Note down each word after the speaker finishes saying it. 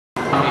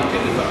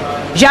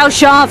Xiao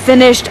Sha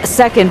finished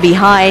second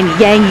behind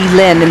Yang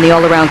Yilin in the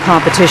all-around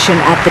competition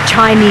at the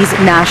Chinese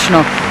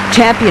National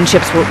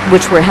Championships,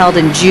 which were held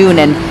in June.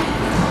 And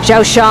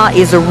Xiao Sha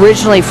is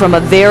originally from a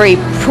very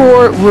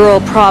poor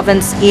rural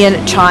province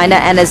in China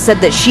and has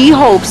said that she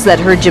hopes that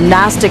her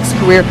gymnastics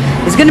career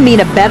is going to mean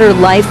a better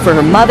life for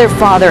her mother,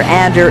 father,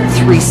 and her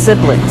 3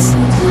 siblings.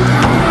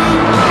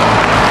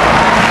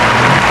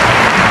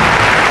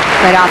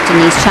 Quite often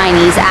these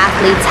Chinese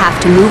athletes have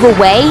to move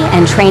away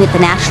and train at the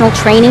National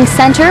Training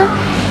Center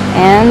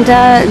and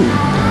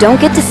don't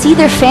get to see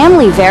their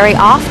family very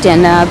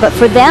often, but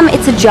for them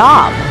it's a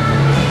job.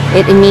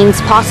 It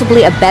means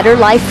possibly a better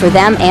life for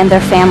them and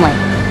their family.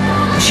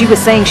 She was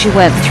saying she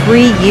went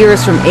 3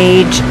 years from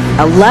age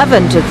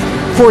 11 to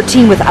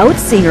 14 without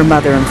seeing her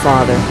mother and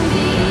father.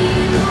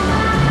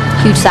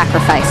 Huge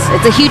sacrifice.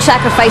 It's a huge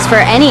sacrifice for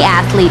any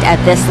athlete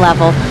at this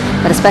level,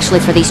 but especially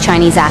for these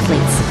Chinese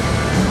athletes.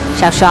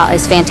 Xiao Sha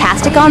is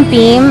fantastic on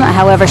beam,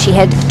 however she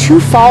had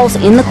 2 falls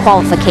in the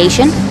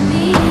qualification.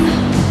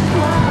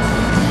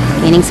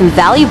 Gaining some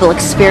valuable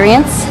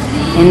experience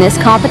in this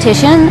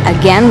competition.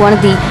 Again, one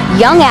of the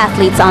young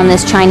athletes on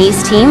this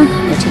Chinese team.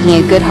 They're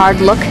taking a good hard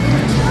look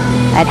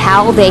at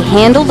how they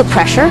handle the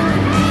pressure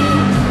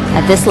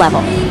at this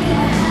level.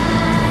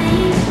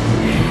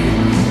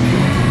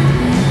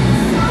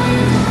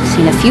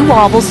 Seen a few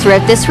wobbles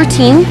throughout this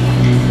routine.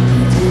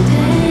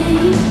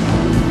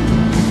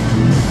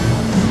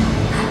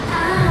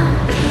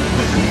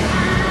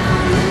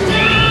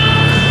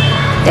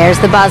 There's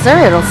the buzzer.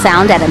 It'll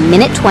sound at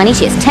 1:20.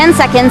 She has 10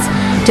 seconds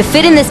to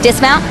fit in this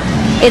dismount.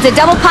 It's a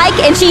double pike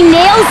and she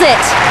nails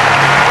it.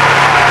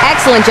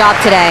 Excellent job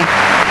today.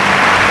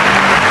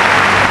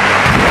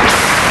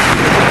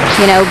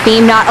 You know,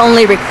 beam not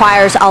only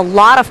requires a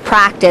lot of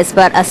practice,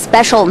 but a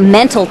special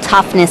mental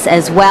toughness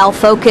as well,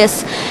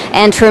 focus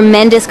and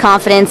tremendous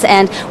confidence,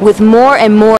 and with more and more